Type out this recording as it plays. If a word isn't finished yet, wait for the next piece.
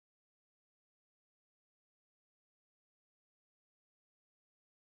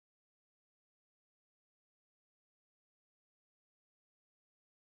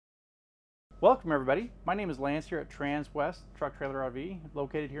Welcome everybody. My name is Lance here at Transwest Truck Trailer RV,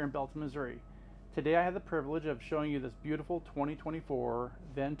 located here in Belton, Missouri. Today I have the privilege of showing you this beautiful 2024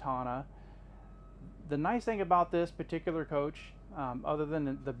 Ventana. The nice thing about this particular coach, other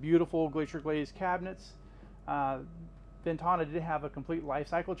than the beautiful glacier glazed cabinets, Ventana did have a complete life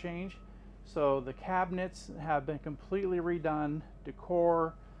cycle change. So the cabinets have been completely redone.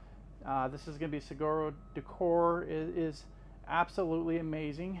 Decor, this is going to be Seguro decor is absolutely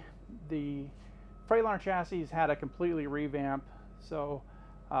amazing. The Freightliner chassis had a completely revamp. So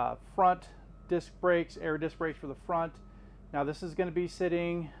front disc brakes, air disc brakes for the front. Now this is going to be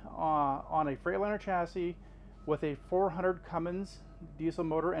sitting on a Freightliner chassis with a 400 Cummins diesel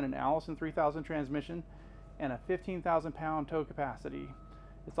motor and an Allison 3000 transmission and a 15,000 pound tow capacity.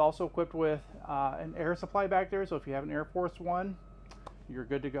 It's also equipped with an air supply back there, so if you have an Air Force One, you're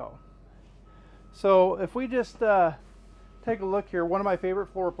good to go. So if we just take a look here, one of my favorite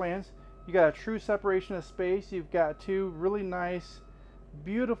floor plans, you got a true separation of space. You've got two really nice,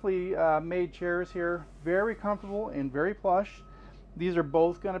 beautifully made chairs here, very comfortable and very plush. These are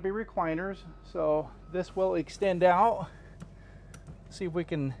both going to be recliners, so this will extend out. See if we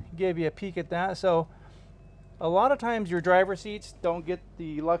can give you a peek at that. So a lot of times your driver seats don't get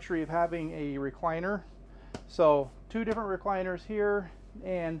the luxury of having a recliner. So two different recliners here,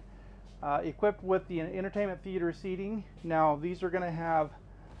 and equipped with the entertainment theater seating. Now these are going to have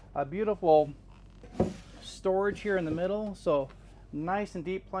a beautiful storage here in the middle, so nice and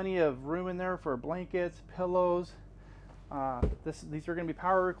deep, plenty of room in there for blankets, pillows. These are going to be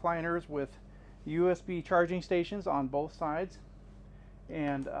power recliners with USB charging stations on both sides,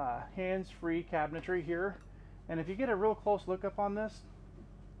 and hands-free cabinetry here. And if you get a real close look up on this,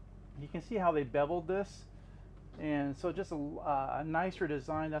 you can see how they beveled this. And so just a nicer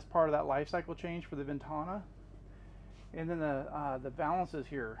design. That's part of that life cycle change for the Ventana. And then the valances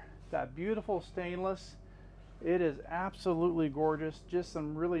here, that beautiful stainless, it is absolutely gorgeous. Just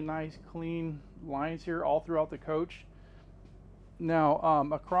some really nice clean lines here all throughout the coach. Now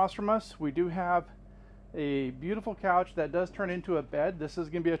across from us we do have a beautiful couch that does turn into a bed. This is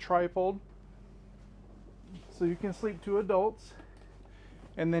going to be a trifold, so you can sleep two adults.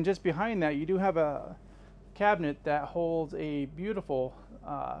 And then just behind that you do have a cabinet that holds a beautiful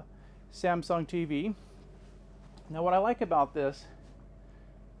Samsung TV. Now what I like about this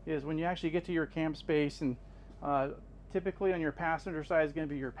is when you actually get to your camp space, and typically on your passenger side is going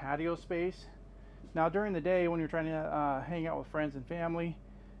to be your patio space. Now during the day when you're trying to hang out with friends and family,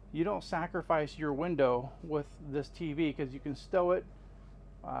 you don't sacrifice your window with this TV, because you can stow it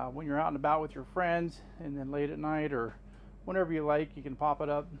when you're out and about with your friends, and then late at night or whenever you like, you can pop it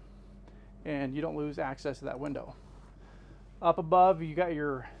up and you don't lose access to that window. Up above you got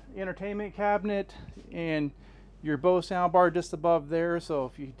your entertainment cabinet and your Bose soundbar just above there, so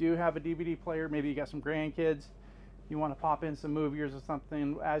if you do have a DVD player, maybe you got some grandkids, you want to pop in some movies or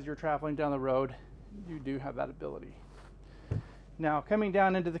something as you're traveling down the road, you do have that ability. Now coming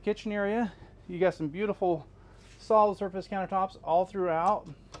down into the kitchen area, you got some beautiful solid surface countertops all throughout.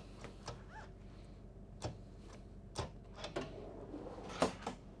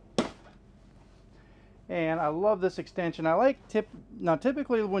 And I love this extension. I like now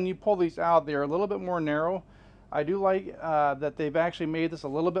typically when you pull these out, they're a little bit more narrow. I do like that they've actually made this a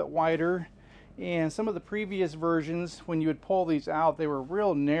little bit wider. And some of the previous versions, when you would pull these out, they were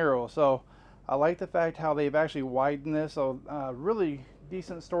real narrow. So I like the fact how they've actually widened this. So really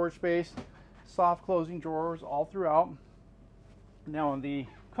decent storage space, soft closing drawers all throughout. Now on the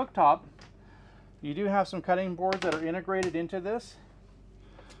cooktop, you do have some cutting boards that are integrated into this.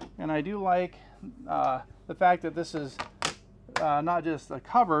 And I do like the fact that this is not just a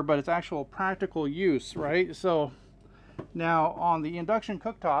cover, but it's actual practical use, right? So now on the induction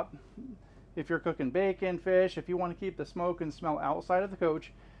cooktop, if you're cooking bacon, fish, if you want to keep the smoke and smell outside of the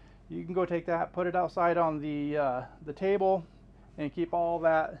coach, you can go take that, put it outside on the table, and keep all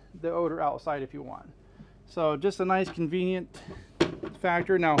the odor outside if you want. So just a nice convenient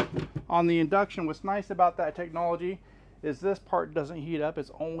factor. Now on the induction, what's nice about that technology is this part doesn't heat up,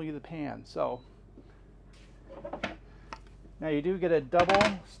 it's only the pan. So now you do get a double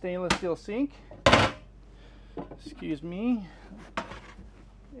stainless steel sink, excuse me,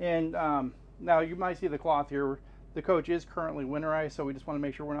 and now you might see the cloth here. The coach is currently winterized, so we just want to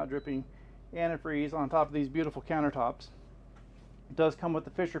make sure we're not dripping antifreeze on top of these beautiful countertops. It does come with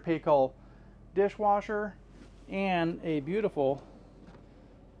the Fisher Paykel dishwasher and a beautiful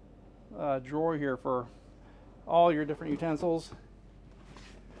drawer here for all your different utensils,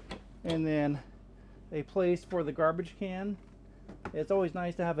 and then a place for the garbage can. It's always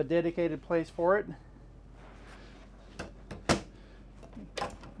nice to have a dedicated place for it.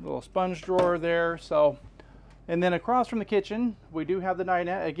 little sponge drawer there. So, and then across from the kitchen, we do have the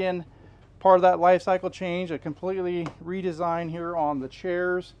dinette. Again, part of that life cycle change, a completely redesign here on the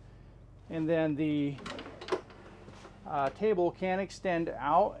chairs. And then the table can extend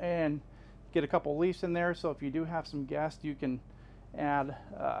out and get a couple leaves in there. So if you do have some guests, you can add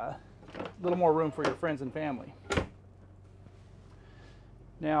a little more room for your friends and family.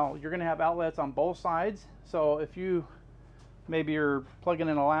 Now you're going to have outlets on both sides. So if you maybe you're plugging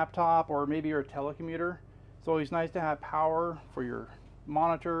in a laptop or maybe you're a telecommuter, it's always nice to have power for your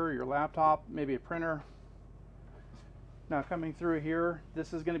monitor, your laptop, maybe a printer. Now coming through here,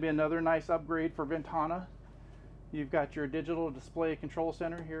 this is going to be another nice upgrade for Ventana. You've got your digital display control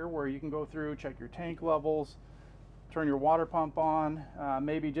center here where you can go through, check your tank levels, turn your water pump on,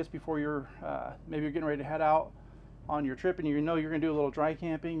 maybe just before maybe you're getting ready to head out on your trip and you know you're going to do a little dry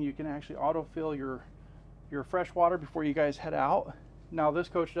camping. You can actually autofill your fresh water before you guys head out. Now this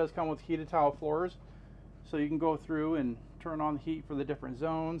coach does come with heated tile floors, so you can go through and turn on the heat for the different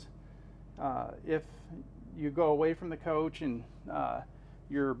zones. If you go away from the coach and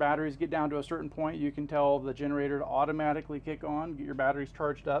your batteries get down to a certain point, you can tell the generator to automatically kick on, get your batteries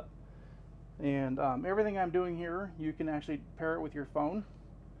charged up. And everything I'm doing here, you can actually pair it with your phone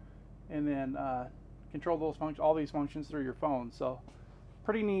and then control those functions, all these functions through your phone. So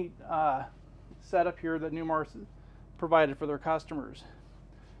pretty neat setup here that Newmar's provided for their customers.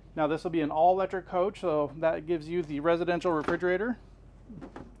 Now this will be an all-electric coach, so that gives you the residential refrigerator.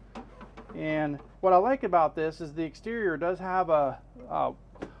 And what I like about this is the exterior does have a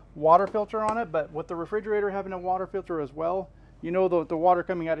water filter on it, but with the refrigerator having a water filter as well, you know the water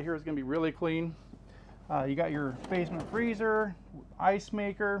coming out of here is going to be really clean. You got your basement freezer, ice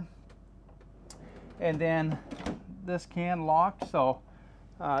maker, and then this can locked, so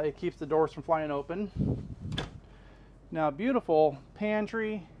it keeps the doors from flying open. Now beautiful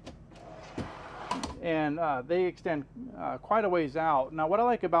pantry, and they extend quite a ways out. Now what I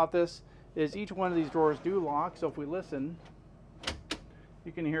like about this is each one of these drawers do lock, so if we listen,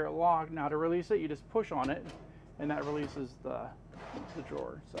 you can hear it lock. Now to release it, you just push on it, and that releases the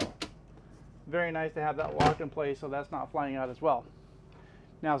drawer. So very nice to have that locked in place so that's not flying out as well.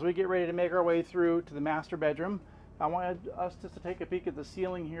 Now as we get ready to make our way through to the master bedroom, I wanted us just to take a peek at the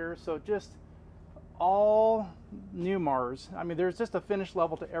ceiling here. So just all Newmar's, I mean there's just a finished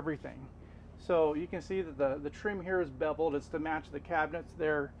level to everything. So you can see that the trim here is beveled. It's to match the cabinets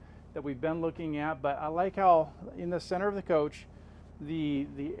there that we've been looking at, but I like how in the center of the coach, the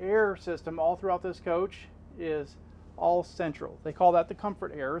air system all throughout this coach is all central. They call that the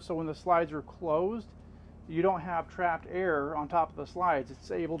comfort air. So when the slides are closed, you don't have trapped air on top of the slides.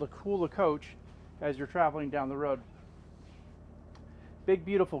 It's able to cool the coach as you're traveling down the road. Big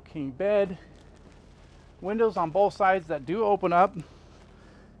beautiful king bed, windows on both sides that do open up,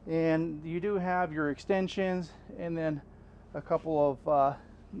 and you do have your extensions and then a couple of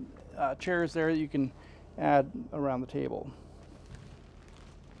chairs there that you can add around the table.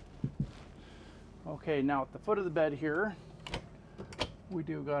 Okay, now at the foot of the bed here, we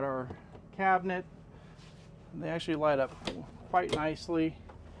do got our cabinet. They actually light up quite nicely,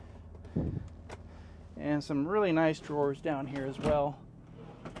 and some really nice drawers down here as well.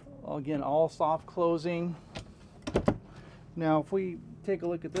 Again, all soft closing. Now if we take a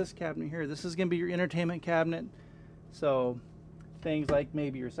look at this cabinet here, this is going to be your entertainment cabinet. So things like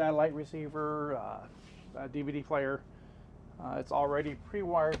maybe your satellite receiver, a DVD player, it's already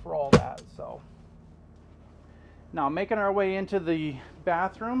pre-wired for all that. So now making our way into the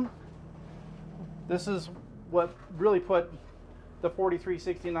bathroom, this is what really put the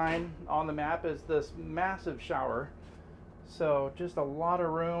 4369 on the map, is this massive shower. So just a lot of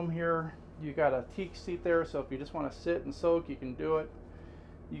room here. You got a teak seat there, so if you just want to sit and soak, you can do it.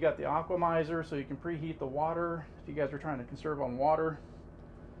 You got the aquamizer, so you can preheat the water if you guys are trying to conserve on water.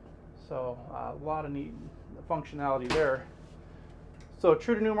 So a lot of neat functionality there. So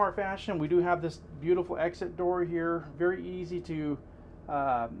true to Newmar fashion, we do have this beautiful exit door here. Very easy to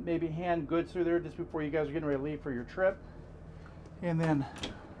maybe hand goods through there just before you guys are getting ready to leave for your trip. And then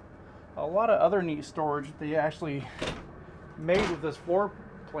a lot of other neat storage that they actually made with this floor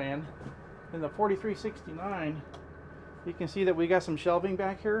plan. In the 4369, you can see that we got some shelving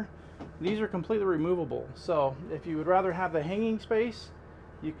back here. These are completely removable, so if you would rather have the hanging space,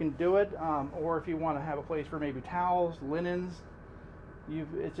 you can do it, or if you want to have a place for maybe towels, linens,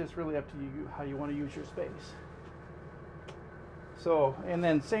 it's just really up to you how you want to use your space. So, and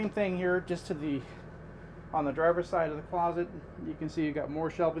then same thing here, just to on the driver's side of the closet, you can see you got more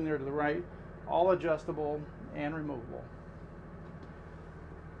shelving there to the right, all adjustable and removable.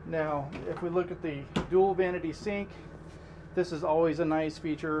 Now, if we look at the dual vanity sink, This is always a nice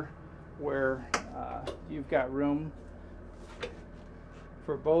feature where you've got room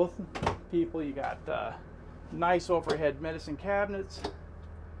for both people. You got nice overhead medicine cabinets,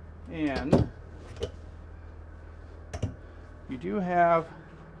 and you do have,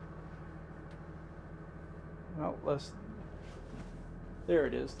 well, there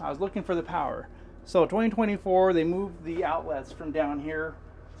it is. I was looking for the power. So 2024, they moved the outlets from down here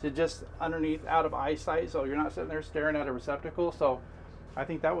to just underneath, out of eyesight, so you're not sitting there staring at a receptacle. So I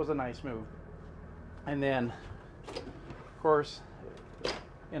think that was a nice move. And then, of course,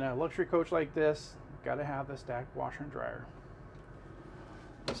 in a luxury coach like this, got to have the stacked washer and dryer.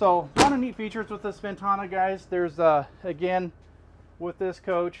 So a lot of neat features with this Ventana, guys. There's again, with this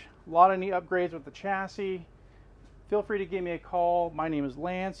coach, a lot of neat upgrades with the chassis. Feel free to give me a call. My name is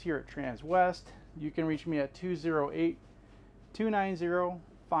Lance here at Transwest. You can reach me at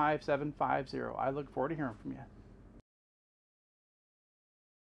 208-290-5750. I look forward to hearing from you.